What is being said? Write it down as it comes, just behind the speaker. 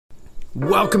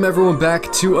Welcome everyone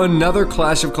back to another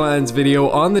Clash of Clans video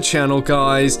on the channel,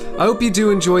 guys. I hope you do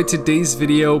enjoy today's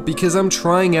video because I'm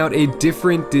trying out a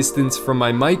different distance from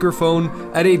my microphone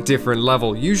at a different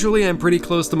level. Usually I'm pretty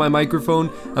close to my microphone.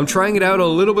 I'm trying it out a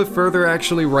little bit further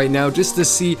actually right now just to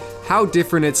see how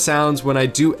different it sounds when I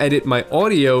do edit my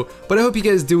audio, but I hope you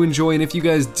guys do enjoy, and if you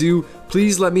guys do,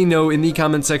 please let me know in the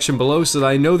comment section below so that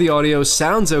I know the audio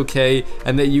sounds okay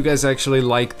and that you guys actually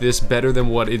like this better than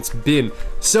what it's been.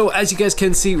 So as you guys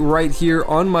can see right here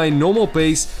on my normal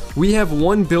base, we have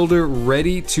one builder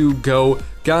ready to go.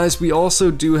 Guys, we also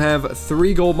do have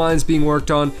 3 gold mines being worked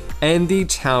on and the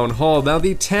town hall. Now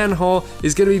the town hall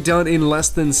is going to be done in less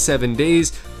than 7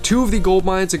 days. 2 of the gold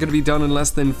mines are going to be done in less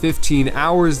than 15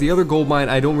 hours. The other gold mine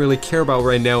I don't really care about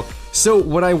right now. So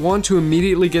what I want to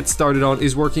immediately get started on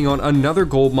is working on another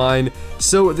gold mine.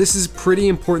 So this is pretty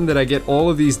important that I get all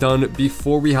of these done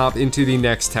before we hop into the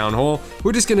next town hall.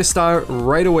 We're just going to start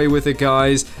right away with it,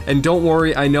 guys. And don't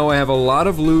worry, I know I have a lot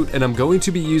of loot and I'm going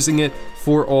to be using it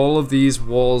for all of these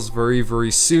walls very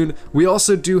soon. We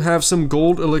also do have some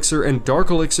gold elixir and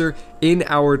dark elixir in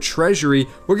our treasury.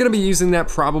 We're going to be using that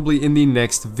probably in the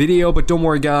next video, but don't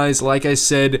worry guys, like I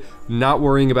said, not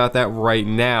worrying about that right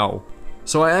now.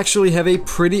 So I actually have a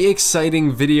pretty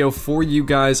exciting video for you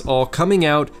guys all coming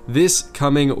out this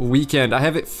coming weekend. I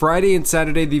have it Friday and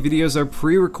Saturday. The videos are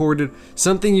pre-recorded,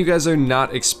 something you guys are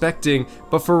not expecting,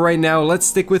 but for right now, let's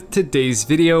stick with today's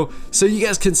video. So you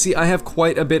guys can see I have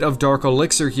quite a bit of dark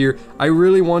elixir here. I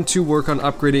really want to work on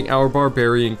upgrading our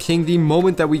Barbarian King. The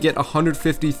moment that we get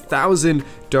 150,000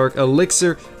 dark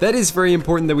elixir, that is very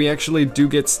important that we actually do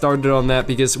get started on that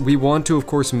because we want to, of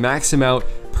course, max him out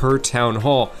per town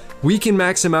hall. We can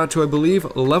max him out to, I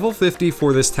believe, level 50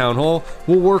 for this town hall.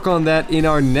 We'll work on that in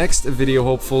our next video,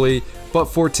 hopefully. But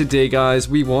for today, guys,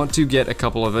 we want to get a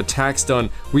couple of attacks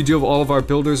done. We do have all of our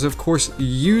builders, of course,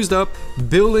 used up,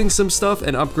 building some stuff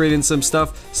and upgrading some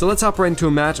stuff. So let's hop right into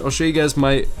a match. I'll show you guys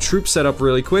my troop setup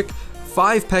really quick.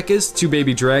 5 P.E.K.K.A.s, 2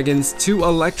 baby dragons, 2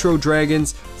 electro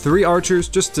dragons, 3 archers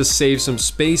just to save some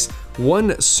space,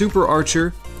 1 super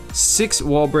archer, 6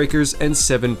 wall breakers, and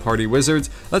 7 party wizards.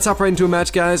 Let's hop right into a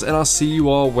match, guys, and I'll see you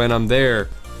all when I'm there.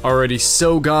 Alrighty,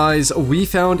 so guys, we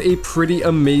found a pretty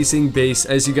amazing base.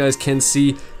 As you guys can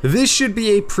see, this should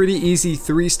be a pretty easy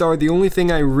 3-star. The only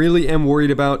thing I really am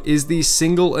worried about is the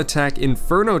single attack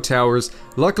Inferno towers.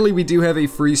 Luckily, we do have a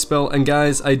free spell, and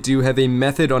guys, I do have a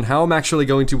method on how I'm actually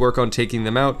going to work on taking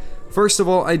them out. First of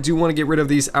all, I do want to get rid of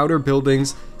these outer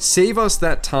buildings, save us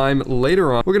that time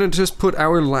later on. We're going to just put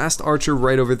our last archer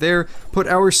right over there, put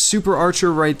our super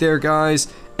archer right there, guys.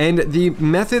 And the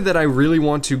method that I really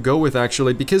want to go with,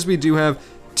 actually, because we do have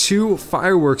 2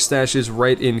 firework stashes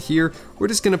right in here, we're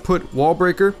just going to put wall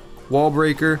breaker,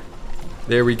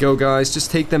 there we go, guys.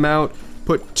 Just take them out.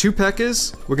 Put 2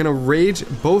 P.E.K.K.A.s. We're going to rage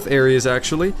both areas,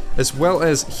 actually, as well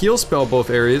as heal spell both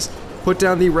areas. Put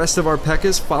down the rest of our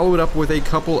P.E.K.K.A.s, follow it up with a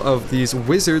couple of these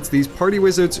wizards. These party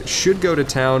wizards should go to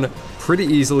town pretty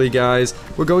easily, guys.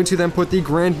 We're going to then put the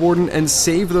Grand Warden and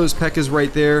save those P.E.K.K.A.s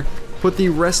right there. Put the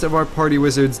rest of our party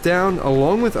wizards down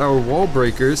along with our wall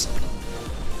breakers.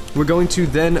 We're going to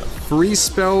then freeze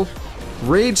spell,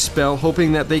 rage spell,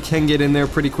 hoping that they can get in there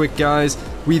pretty quick, guys.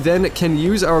 We then can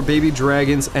use our baby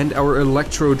dragons and our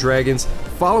electro dragons,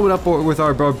 follow it up with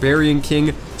our Barbarian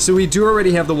King. So we do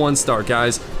already have the 1-star,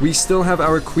 guys. We still have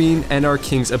our Queen and our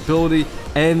King's ability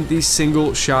and the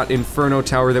single shot Inferno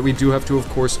tower that we do have to, of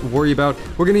course, worry about.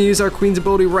 We're going to use our Queen's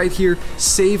ability right here,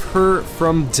 save her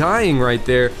from dying right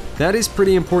there. That is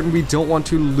pretty important. We don't want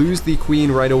to lose the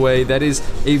Queen right away. That is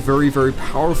a very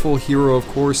powerful hero, of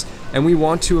course. And we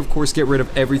want to, of course, get rid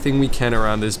of everything we can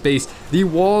around this base. The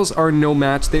walls are no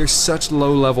match. They're such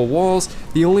low-level walls.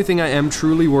 The only thing I am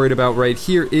truly worried about right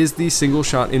here is the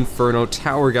single-shot Inferno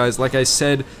tower, guys. Like I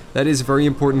said, that is very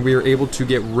important. We are able to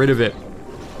get rid of it.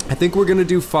 I think we're going to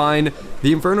do fine.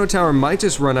 The Inferno tower might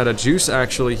just run out of juice,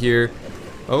 actually, here.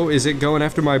 Oh, is it going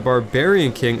after my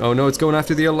Barbarian King? Oh no, it's going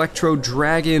after the Electro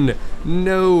Dragon.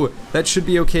 No, that should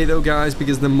be okay though, guys,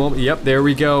 because the moment... Yep, there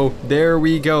we go. There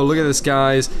we go. Look at this,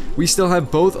 guys. We still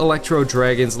have both Electro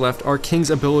Dragons left. Our King's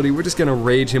ability, we're just going to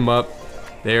rage him up.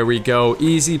 There we go.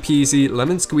 Easy peasy,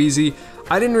 lemon squeezy.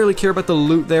 I didn't really care about the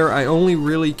loot there. I only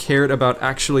really cared about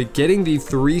actually getting the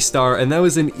 3-star, and that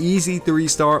was an easy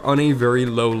 3-star on a very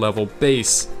low-level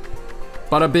base.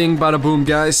 Bada bing, bada boom,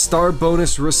 guys. Star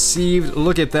bonus received.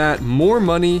 Look at that. More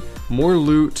money, more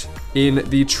loot in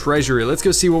the treasury. Let's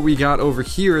go see what we got over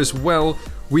here as well.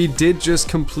 we did just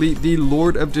complete the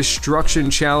Lord of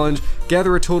Destruction challenge,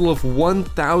 gather a total of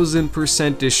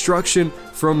 1000% destruction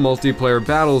from multiplayer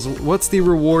battles. What's the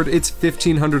reward? It's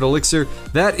 1500 elixir.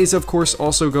 That is of course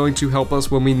also going to help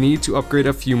us when we need to upgrade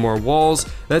a few more walls.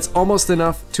 That's almost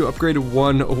enough to upgrade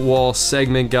one wall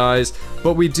segment, guys,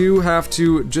 but we do have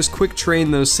to just quick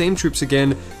train those same troops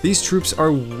again. These troops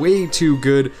are way too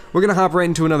good. We're gonna hop right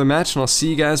into another match and I'll see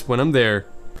you guys when I'm there.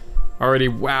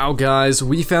 Alrighty, wow guys,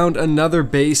 we found another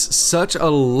base, such a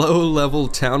low level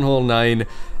Town Hall 9,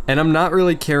 and I'm not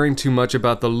really caring too much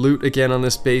about the loot again on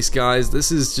this base, guys.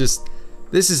 This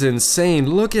is insane.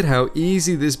 Look at how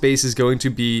easy this base is going to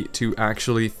be to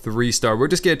actually 3-star. We're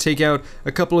just gonna take out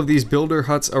a couple of these builder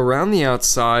huts around the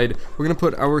outside. We're gonna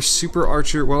put our super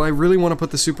archer, well I really want to put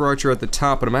the super archer at the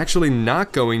top, but I'm actually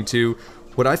not going to.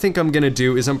 What I think I'm gonna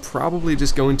do is I'm probably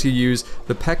just going to use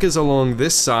the P.E.K.K.A.s along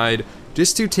this side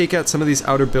just to take out some of these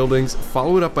outer buildings,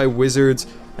 follow it up by wizards,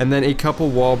 and then a couple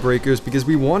wall breakers, because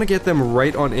we want to get them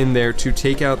right on in there to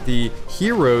take out the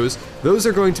heroes. Those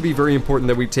are going to be very important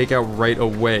that we take out right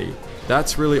away.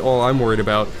 That's really all I'm worried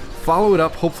about. Follow it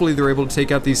up, hopefully they're able to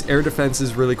take out these air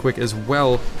defenses really quick as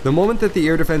well. The moment that the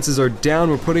air defenses are down,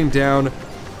 we're putting down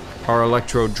our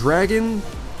Electro Dragon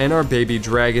and our baby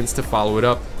dragons to follow it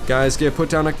up. Guys, get put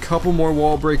down a couple more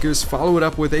wall breakers, follow it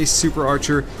up with a super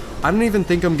archer. I don't even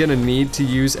think I'm gonna need to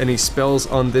use any spells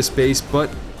on this base,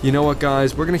 but you know what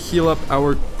guys, we're gonna heal up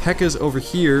our P.E.K.K.A.s over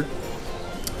here.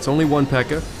 It's only one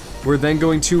P.E.K.K.A. We're then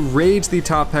going to rage the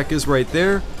top P.E.K.K.A.s right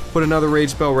there, put another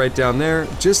rage spell right down there,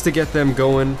 just to get them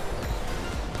going.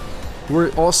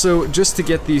 We're also, just to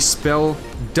get the spell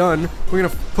done, we're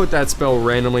gonna put that spell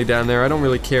randomly down there. I don't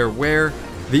really care where.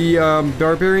 The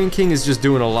Barbarian King is just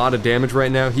doing a lot of damage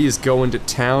right now. He is going to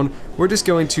town. We're just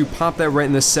going to pop that right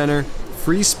in the center,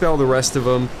 free spell the rest of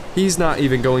them. He's not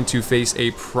even going to face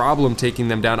a problem taking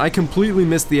them down. I completely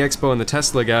missed the Expo and the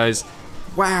Tesla, guys.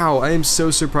 Wow, I am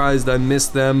so surprised I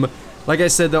missed them. Like I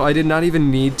said though, I did not even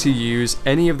need to use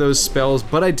any of those spells,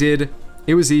 but I did.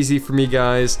 It was easy for me,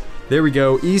 guys. There we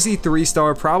go, easy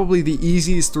 3-star, probably the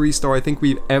easiest 3-star I think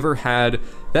we've ever had.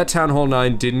 That Town Hall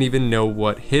 9 didn't even know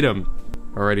what hit him.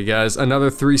 Alrighty guys, another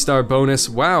 3-star bonus.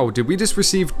 Wow, did we just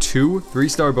receive 2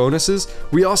 3-star bonuses?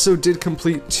 We also did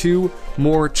complete 2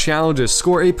 more challenges,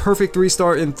 score a perfect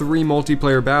 3-star in 3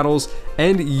 multiplayer battles,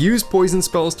 and use poison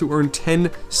spells to earn 10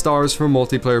 stars from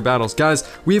multiplayer battles. Guys,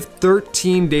 we have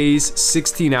 13 days,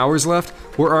 16 hours left.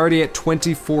 We're already at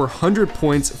 2,400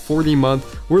 points for the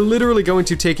month. We're literally going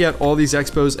to take out all these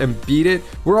expos and beat it.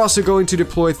 We're also going to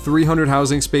deploy 300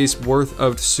 housing space worth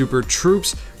of super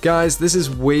troops. Guys, this is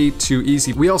way too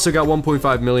easy. We also got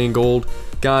 1.5 million gold.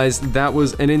 Guys, that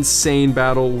was an insane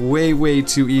battle. Way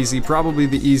too easy. Probably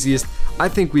the easiest I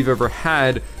think we've ever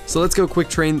had. So let's go quick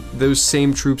train those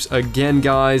same troops again,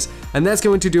 guys. And that's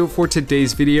going to do it for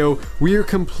today's video. We are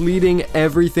completing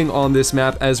everything on this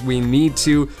map as we need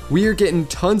to. We are getting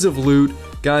tons of loot.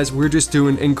 Guys, we're just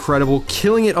doing incredible,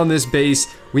 killing it on this base.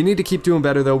 We need to keep doing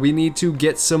better though. We need to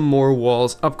get some more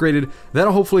walls upgraded.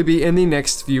 That'll hopefully be in the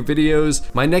next few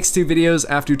videos. My next 2 videos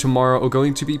after tomorrow are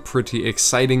going to be pretty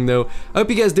exciting though. I hope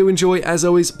you guys do enjoy. As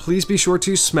always, please be sure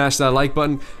to smash that like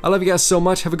button. I love you guys so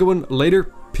much. Have a good one.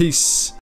 Later. Peace.